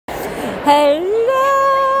Hello,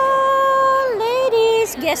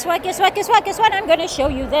 ladies. Guess what? I'm going to show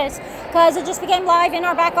you this because it just became live in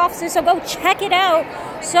our back offices, so go check it out.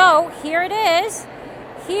 So here it is.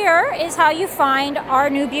 Here is how you find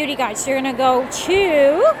our new beauty guide. So you're going to go to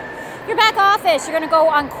your back office. You're going to go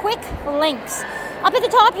on quick links. Up at the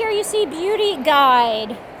top here, you see beauty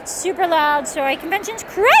guide. It's super loud. Sorry, conventions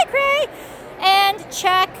cray. And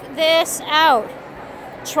check this out.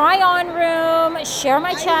 Try on room, share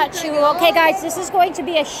my chat tool. Okay, guys, this is going to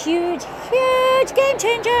be a huge game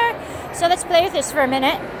changer. So let's play with this for a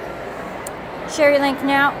minute. Share your link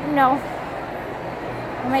now. No.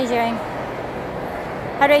 What am I doing?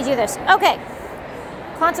 How do I do this? Okay.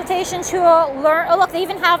 Consultation tool. Learn. Oh, look, they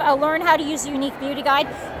even have a learn how to use the Younique beauty guide.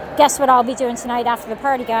 Guess what I'll be doing tonight after the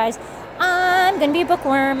party, guys? I'm going to be a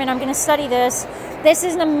bookworm and I'm going to study this. This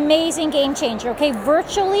is an amazing game changer, okay?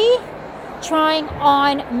 Virtually trying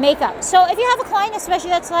on makeup. So if you have a client especially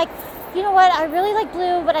that's like, you know what, I really like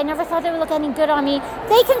blue, but I never thought they would look any good on me,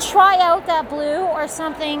 they can try out that blue or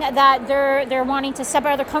something that they're wanting to step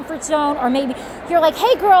out of their comfort zone. Or maybe you're like,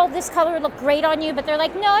 hey girl, this color would look great on you, but they're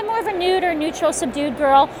like, no, I'm more of a nude or neutral subdued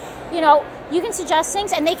girl. You know, you can suggest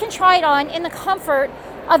things and they can try it on in the comfort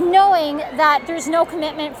of knowing that there's no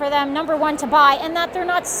commitment for them, number one, to buy, and that they're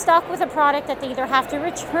not stuck with a product that they either have to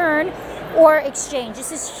return or exchange.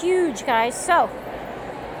 This is huge, guys. So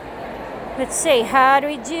let's see, how do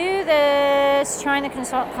we do this? Trying the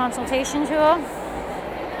consultation tool.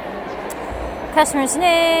 Customer's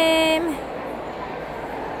name.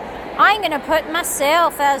 I'm gonna put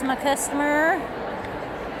myself as my customer.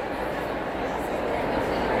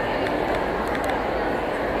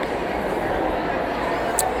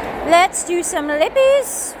 Let's do some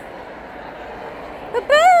lippies.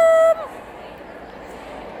 Boom!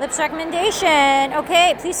 Lips recommendation.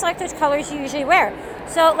 Okay, please select which colors you usually wear.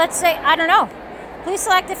 So let's say, I don't know. Please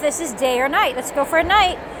select if this is day or night. Let's go for a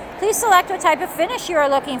night. Please select what type of finish you are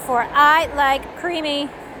looking for. I like creamy.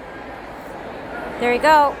 There you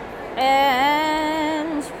go.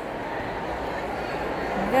 And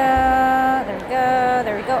there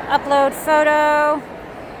we go. Upload photo.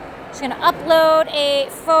 Just gonna upload a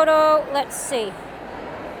photo. Let's see.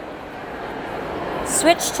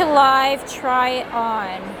 Switch to live, try it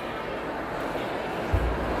on.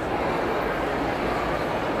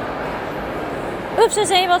 Oops,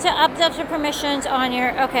 was able to update the permissions on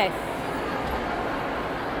your, okay.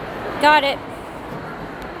 Got it.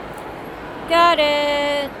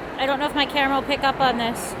 I don't know if my camera will pick up on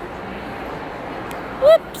this.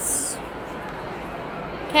 Whoops.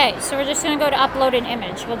 Okay, so we're just gonna go to upload an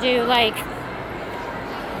image. We'll do like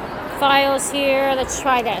files here. Let's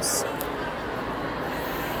try this.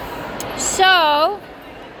 So,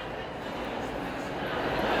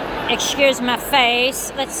 excuse my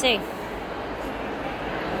face. Let's see.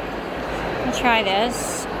 I'll try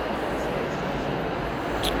this.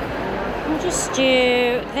 We'll just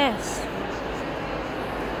do this.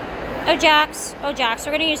 Oh, Jax.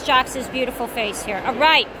 We're gonna use Jax's beautiful face here. All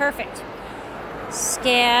right, perfect.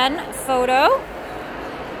 Scan photo.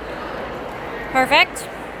 Perfect.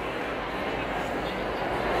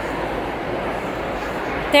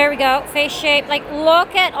 There we go. Face shape. Like,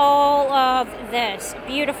 look at all of this.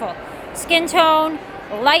 Beautiful. Skin tone,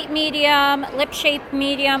 light medium, lip shape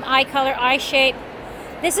medium, eye color, eye shape.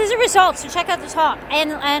 This is a result, so check out the top.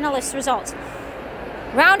 Analyst results.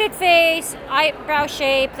 Rounded face, eyebrow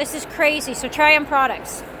shape. This is crazy, so try on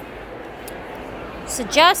products.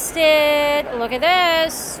 Suggested. Look at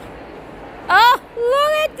this. Oh,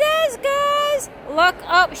 look at this, guys. Look.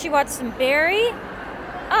 Oh, she wants some berry.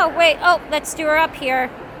 Oh, wait. Oh, let's do her up here.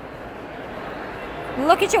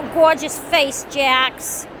 Look at your gorgeous face,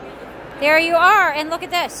 Jax. There you are. And look at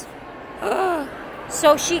this.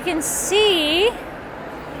 So she can see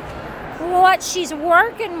what she's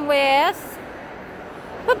working with.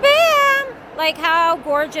 Ba-bam! Like, how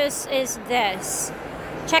gorgeous is this?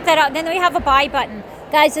 Check that out. Then we have a buy button.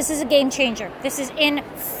 Guys, this is a game changer. This is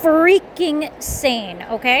freaking insane,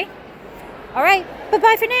 okay? All right.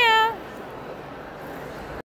 Bye-bye for now.